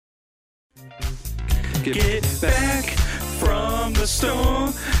get back from the store,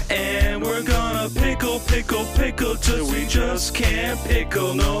 and we're gonna pickle till we just can't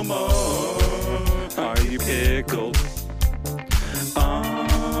pickle no more. Are you pickled?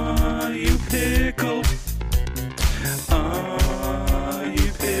 Are you pickled? Are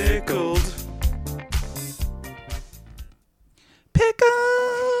you pickled? Pickled!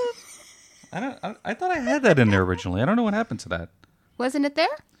 I thought I had that in there originally. I don't know what happened to that. Wasn't it there?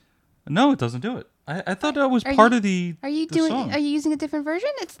 No, it doesn't do it. I thought that was part of the Are you song. Are you using a different version?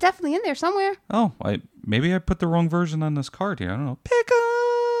 It's definitely in there somewhere. Oh, maybe I put the wrong version on this card here. I don't know.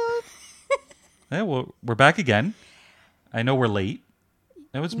 Pickled! Yeah, well, we're back again. I know we're late.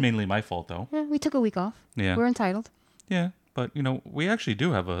 That was mainly my fault, though. Yeah, we took a week off. Yeah. We're entitled. Yeah, but, we actually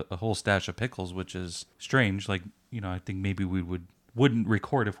do have a whole stash of pickles, which is strange. Like, I think maybe we wouldn't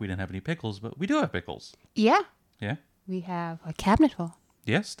record if we didn't have any pickles, but we do have pickles. Yeah. Yeah. We have a cabinet full.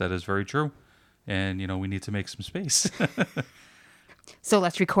 Yes, that is very true. And, we need to make some space. So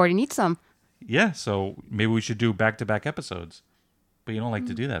let's record and eat some. Yeah, so maybe we should do back-to-back episodes. But you don't like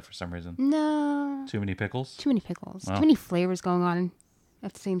to do that for some reason. No. Too many pickles? Too many pickles. Wow. Too many flavors going on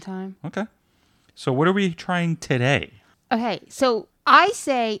at the same time. Okay. So what are we trying today? Okay, so I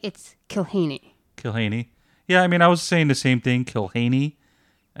say it's Kilhaney. Kilhaney. Yeah, I was saying the same thing, Kilhaney.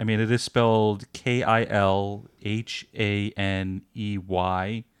 It is spelled Kilhaney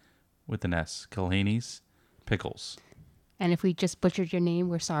with an S. Kilhaney's Pickles. And if we just butchered your name,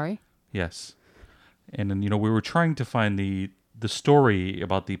 we're sorry. Yes. And then, we were trying to find the story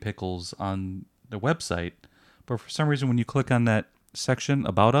about the pickles on the website, but for some reason when you click on that section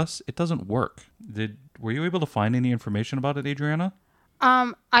about us, it doesn't work. Were you able to find any information about it, Adriana?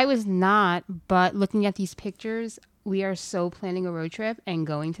 I was not, but looking at these pictures, we are so planning a road trip and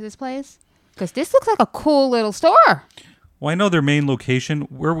going to this place because this looks like a cool little store. Well, I know their main location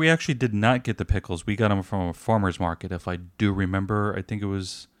where we actually did not get the pickles. We got them from a farmer's market, if I do remember. I think it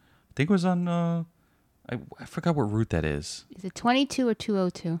was on. I forgot what route that is. Is it 22 or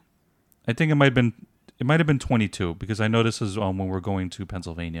 202? I think it might have been 22 because I know this is when we're going to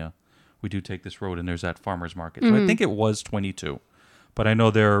Pennsylvania. We do take this road and there's that farmer's market. So I think it was 22. But I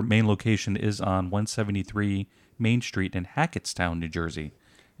know their main location is on 173 Main Street in Hackettstown, New Jersey.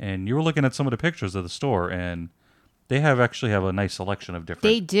 And you were looking at some of the pictures of the store, and they actually have a nice selection of different.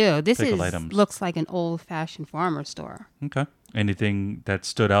 They do. This items. Looks like an old-fashioned farmer store. Okay. Anything that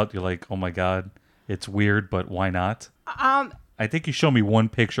stood out? You're like, oh my god, it's weird, but why not? I think you showed me one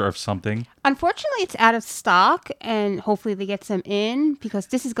picture of something. Unfortunately, it's out of stock, and hopefully they get some in because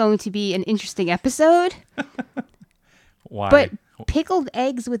this is going to be an interesting episode. Why? But pickled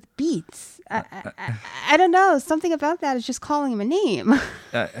eggs with beets. I don't know. Something about that is just calling him a name.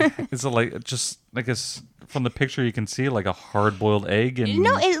 Is it from the picture you can see like a hard-boiled egg? And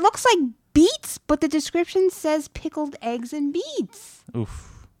No, it looks like beets, but the description says pickled eggs and beets.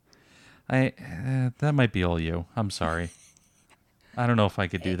 Oof. That might be all you. I'm sorry. I don't know if I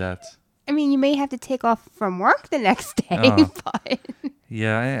could do that. You may have to take off from work the next day, but...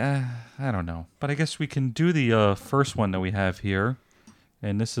 Yeah, I don't know. But I guess we can do the first one that we have here.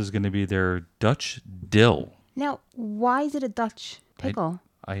 And this is going to be their Dutch dill. Now, why is it a Dutch pickle?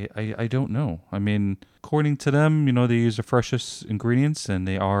 I don't know. According to them, they use the freshest ingredients, and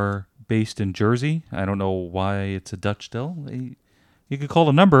they are based in Jersey. I don't know why it's a Dutch dill. You could call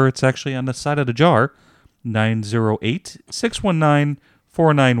the number. It's actually on the side of the jar,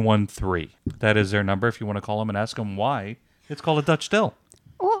 908-619-4913. That is their number if you want to call them and ask them why it's called a Dutch dill.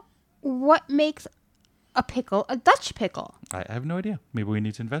 Well, what makes a pickle a Dutch pickle? I have no idea. Maybe we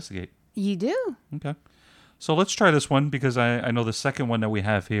need to investigate. You do? Okay. So let's try this one because I know the second one that we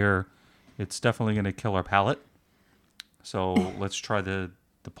have here, it's definitely going to kill our palate. So let's try the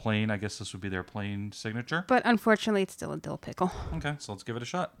plain. I guess this would be their plain signature. But unfortunately, it's still a dill pickle. Okay, so let's give it a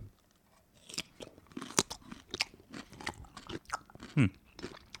shot.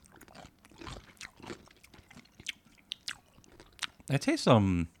 It tastes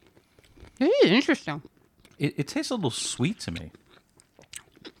This is interesting. It tastes a little sweet to me.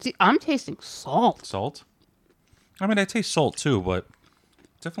 See, I'm tasting salt. Salt? I taste salt too, but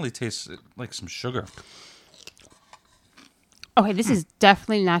it definitely tastes like some sugar. Okay, this is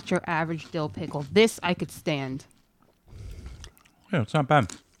definitely not your average dill pickle. This I could stand. Yeah, it's not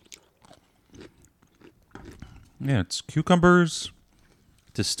bad. Yeah, it's cucumbers,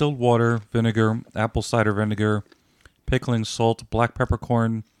 distilled water, vinegar, apple cider vinegar, pickling salt, black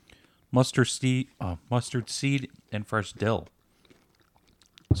peppercorn, mustard seed, and fresh dill.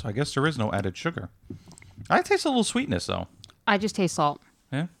 So I guess there is no added sugar. I taste a little sweetness, though. I just taste salt.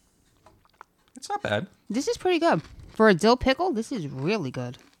 Yeah. It's not bad. This is pretty good. For a dill pickle, this is really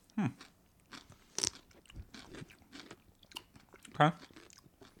good. Okay.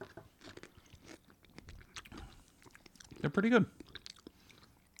 They're pretty good.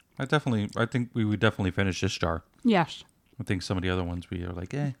 I think we would definitely finish this jar. Yes. I think some of the other ones we are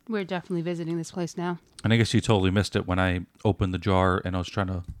like, eh. We're definitely visiting this place now. And I guess you totally missed it when I opened the jar and I was trying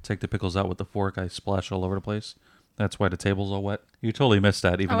to take the pickles out with the fork. I splashed all over the place. That's why the table's all wet. You totally missed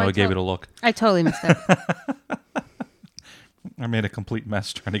that, even though I gave it a look. I totally missed it. I made a complete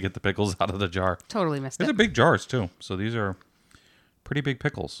mess trying to get the pickles out of the jar. Totally missed These are it. big jars, too. So these are pretty big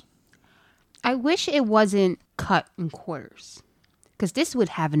pickles. I wish it wasn't cut in quarters. Because this would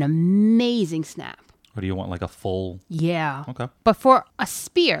have an amazing snap. Or do you want like a full... Yeah. Okay. But for a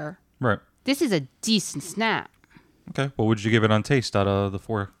spear, Right. this is a decent snap. Okay. What would you give it on taste out of the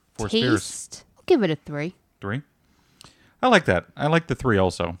four spears? Taste, I'll give it a 3. 3? I like that. I like the 3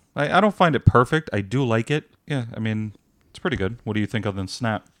 also. I don't find it perfect. I do like it. Yeah, I mean, it's pretty good. What do you think of the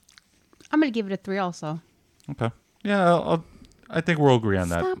snap? I'm going to give it a 3 also. Okay. Yeah, I think we'll agree on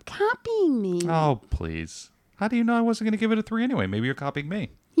that. Stop copying me. Oh, please. How do you know I wasn't going to give it a 3 anyway? Maybe you're copying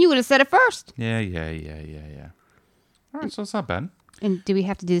me. You would have said it first. Yeah. All right, so it's not bad. And do we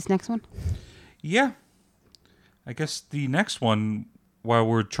have to do this next one? Yeah. I guess the next one, while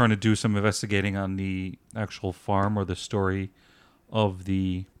we're trying to do some investigating on the actual farm or the story of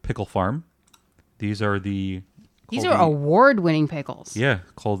the pickle farm, these are award-winning pickles. Yeah,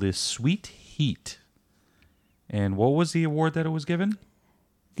 called the Sweet Heat. And what was the award that it was given?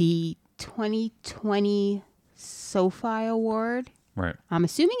 The 2020 SoFi Award. Right. I'm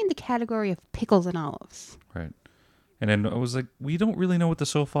assuming in the category of pickles and olives. Right. And then I was like, we don't really know what the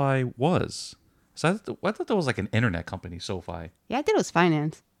SoFi was. So I thought that was like an internet company, SoFi. Yeah, I thought it was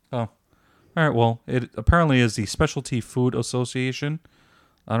finance. Oh. All right, well, it apparently is the Specialty Food Association.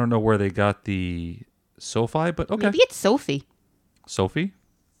 I don't know where they got the SoFi, but okay. Maybe it's Sophie. Sophie?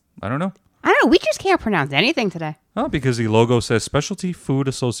 I don't know. I don't know. We just can't pronounce anything today. Oh, because the logo says Specialty Food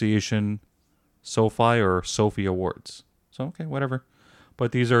Association SoFi or Sophie Awards. So, okay, whatever.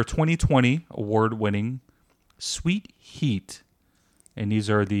 But these are 2020 award-winning Sweet Heat. And these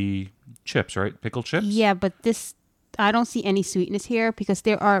are the chips, right? Pickle chips? Yeah, but I don't see any sweetness here because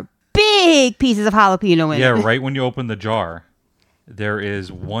there are big pieces of jalapeno in it. Yeah, right when you open the jar, there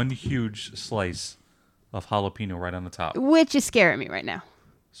is one huge slice of jalapeno right on the top. Which is scaring me right now.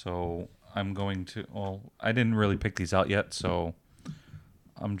 So I'm going to, well, I didn't really pick these out yet, so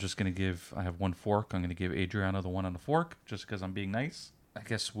I'm just going to give, I have one fork. I'm going to give Adriana the one on the fork just because I'm being nice. I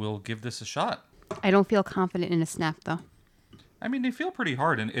guess we'll give this a shot. I don't feel confident in a snap, though. I mean, they feel pretty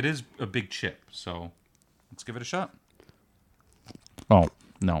hard, and it is a big chip, so let's give it a shot. Oh,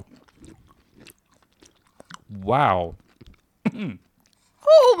 no. Wow.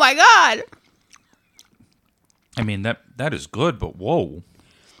 Oh, my God. I mean, that is good, but whoa.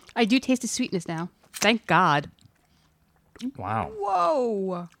 I do taste the sweetness now. Thank God. Wow.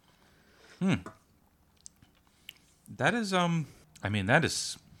 Whoa. That is, I mean,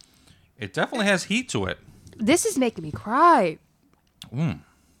 it definitely has heat to it. This is making me cry.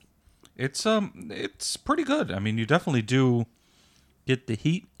 It's pretty good. I mean, you definitely do get the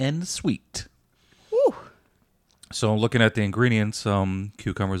heat and the sweet. Whew. So looking at the ingredients,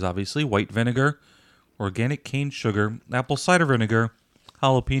 cucumbers, obviously, white vinegar, organic cane sugar, apple cider vinegar,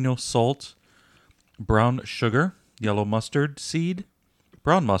 jalapeno salt, brown sugar, yellow mustard seed,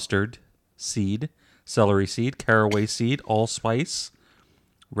 brown mustard seed, celery seed, caraway seed, allspice,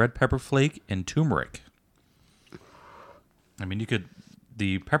 red pepper flake, and turmeric. I mean,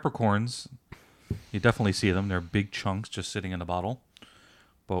 the peppercorns, you definitely see them. They're big chunks just sitting in the bottle.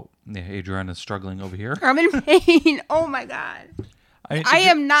 But yeah, Adriana's struggling over here. I'm in pain. Oh, my God. I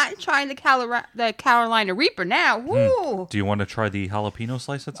am not trying the Carolina Reaper now. Woo. Do you want to try the jalapeno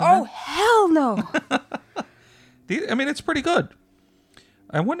slice that's in Oh, there? hell no. I mean, it's pretty good.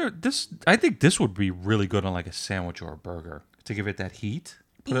 I wonder, I think this would be really good on like a sandwich or a burger to give it that heat.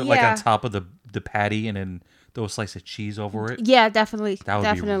 Put it like on top of the patty and then throw a slice of cheese over it. Yeah, definitely. That would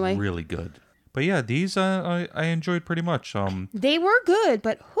definitely be really good. But yeah, these I enjoyed pretty much. They were good,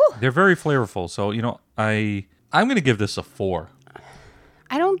 but whew. They're very flavorful. So, you know, I'm going to give this a 4.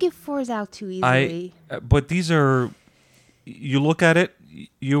 I don't give 4s out too easily. But these are, you look at it,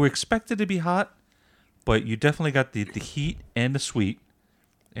 you expect it to be hot, but you definitely got the heat and the sweet,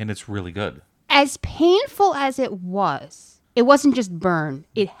 and it's really good. As painful as it wasn't just burn.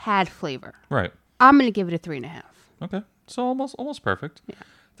 It had flavor. Right. I'm going to give it a 3.5. Okay. So almost perfect. Yeah.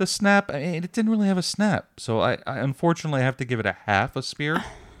 The snap, it didn't really have a snap. So I unfortunately have to give it a half a spear.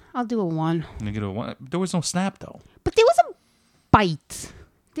 I'll do a 1. You get a 1. There was no snap though. But there was a bite.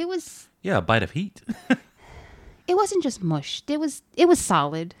 There was... Yeah, a bite of heat. It wasn't just mush. It was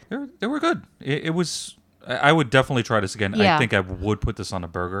solid. They were good. It was I would definitely try this again. Yeah. I think I would put this on a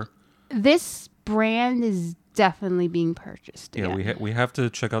burger. This brand is definitely being purchased. Yeah, again. we have to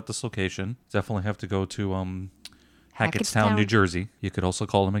check out this location. Definitely have to go to Hackettstown, Hackettstown. New Jersey. You could also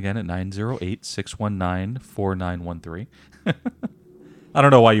call them again at 908-619-4913. I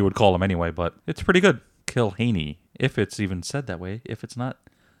don't know why you would call them anyway, but it's pretty good. Kilhaney, if it's even said that way. If it's not,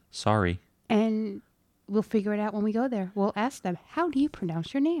 sorry. And we'll figure it out when we go there. We'll ask them, how do you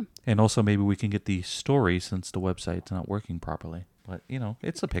pronounce your name? And also maybe we can get the story since the website's not working properly. But,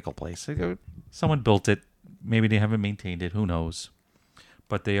 it's a pickle place. Someone built it. Maybe they haven't maintained it. Who knows?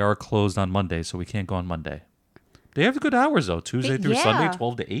 But they are closed on Monday, so we can't go on Monday. They have good hours, though. Tuesday through Sunday,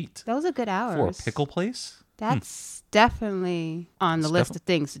 12 to 8. Those are good hours. For a pickle place? That's definitely on the list of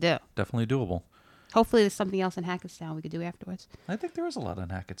things to do. Definitely doable. Hopefully there's something else in Hackettstown we could do afterwards. I think there is a lot in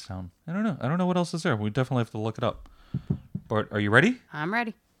Hackettstown. I don't know. I don't know what else is there. We definitely have to look it up. But are you ready? I'm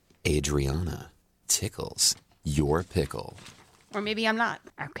ready. Adriana tickles your pickle. Or maybe I'm not.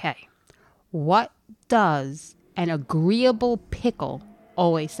 Okay. What does an agreeable pickle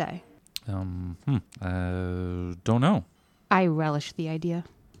always say? Don't know. I relish the idea.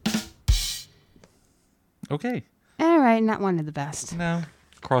 Okay. All right, not one of the best. No.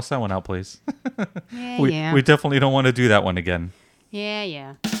 Cross that one out, please. Yeah. We definitely don't want to do that one again.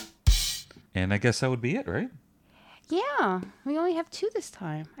 Yeah. And I guess that would be it, right? Yeah, we only have 2 this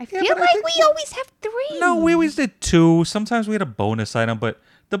time. I feel but I like think we always have 3. No, we always did 2. Sometimes we had a bonus item, but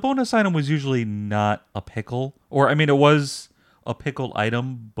the bonus item was usually not a pickle. Or, I mean, it was a pickled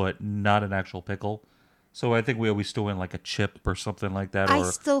item, but not an actual pickle. So I think we always threw in like a chip or something like that. I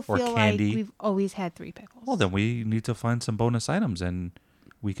or, still or feel candy. like we've always had 3 pickles. Well, then we need to find some bonus items, and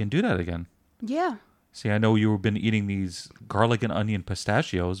we can do that again. Yeah. See, I know you've been eating these garlic and onion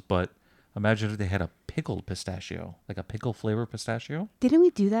pistachios, but imagine if they had a pickled pistachio, like a pickle flavor pistachio. Didn't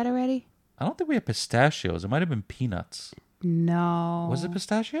we do that already? I don't think we had pistachios. It might have been peanuts. No. Was it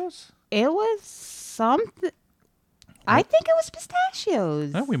pistachios? It was something. I think it was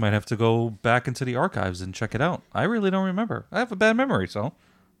pistachios. Well, we might have to go back into the archives and check it out. I really don't remember. I have a bad memory, so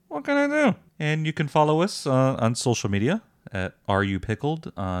what can I do? And you can follow us on social media at Are You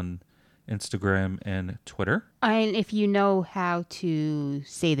Pickled on Instagram and Twitter. And if you know how to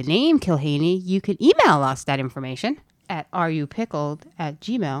say the name Kilhaney, you can email us that information at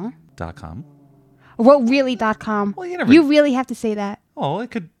areyoupickled@gmail.com. .com. Well, really.com. Well, you never- You really have to say that. Oh,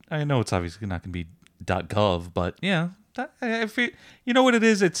 it could. I know it's obviously not going to be .gov, but yeah, if you know what it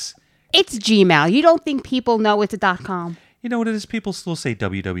is, it's Gmail. You don't think people know it's a .com? you know what it is. People still say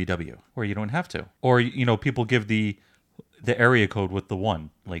www, where you don't have to, or people give the area code with the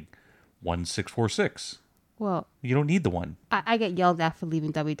 1, like 1646. Well, You don't need the 1. I get yelled at for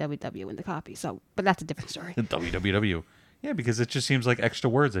leaving www in the copy. But that's a different story. www. Yeah, because it just seems like extra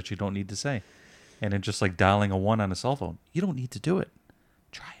words that you don't need to say, and it's just like dialing a 1 on a cell phone. You don't need to do it.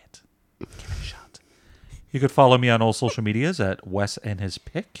 Try it. Give it a shot. You could follow me on all social medias at Wes and His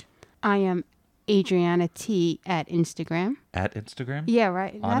Pick I am Adriana T at Instagram. at Instagram. Yeah,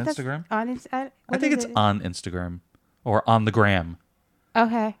 right. On Instagram? I I think it's on Instagram or on the gram.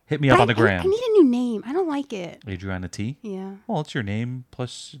 Okay. Hit me up But on the gram. I need a new name. I don't like it. Adriana T. Yeah. Well, it's your name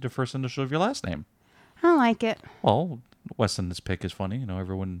plus the first initial of your last name. I don't like it. Well, Wes and His Pick is funny.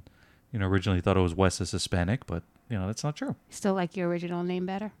 Everyone, originally thought it was Wes is Hispanic, but that's not true. Still like your original name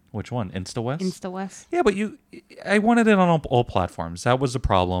better. Which one? InstaWest? InstaWest. Yeah, but I wanted it on all platforms. That was the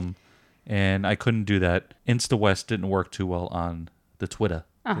problem, and I couldn't do that. InstaWest didn't work too well on the Twitter,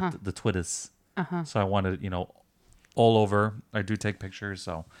 the Twitters. So I wanted, all over. I do take pictures,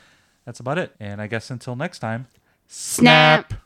 so that's about it. And I guess until next time, Snap.